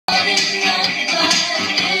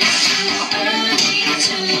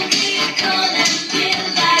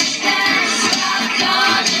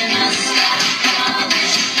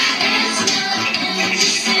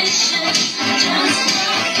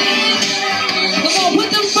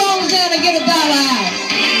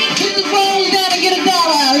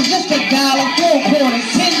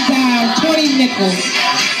I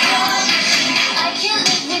can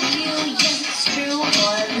live with you, yes it's true,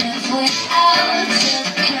 or live without the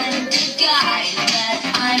kind of guy that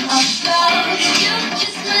I'm about. You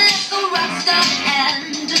kiss me like a rock star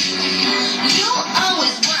and you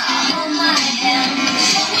always wanna hold my hand.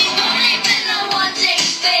 We've only been on 1 date,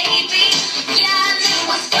 baby. Yeah, and it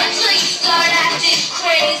was fun till you start acting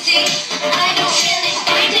crazy. I don't really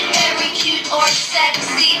find it very cute or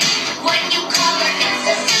sexy when you color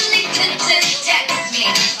incessantly to text me.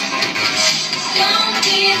 Don't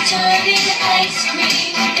be a dirty ice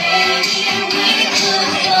cream, baby. We could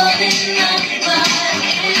fall in love, but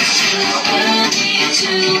it's too early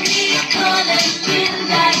to be calling me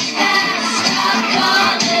like that. Stop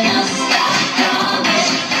calling us, stop calling.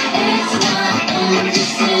 It's not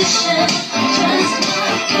indecision, just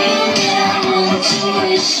my female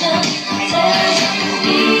intuition telling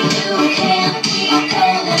me you can't be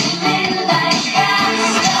calling me like that.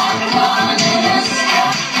 Stop calling us,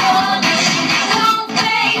 stop calling. Don't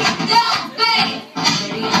babe, don't babe.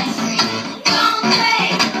 Don't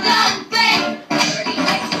babe, don't babe.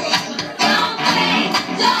 Don't babe,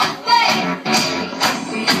 don't babe.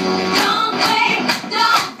 Don't babe,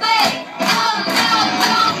 don't babe. Oh no,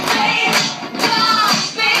 don't babe. Don't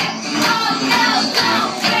babe. Oh no,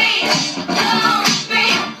 don't babe. Don't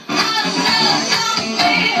babe. Oh no, don't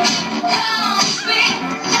babe. Don't babe.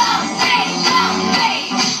 Don't babe, don't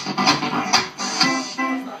babe.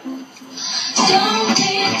 Don't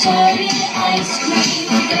be a dirty ice cream,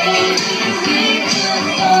 baby. We could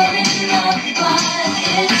fall in love, but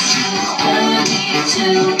it's too early to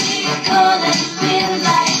be calling me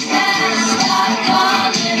like that. Stop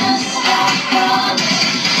calling us, stop calling.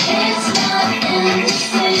 It's not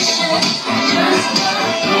indecision.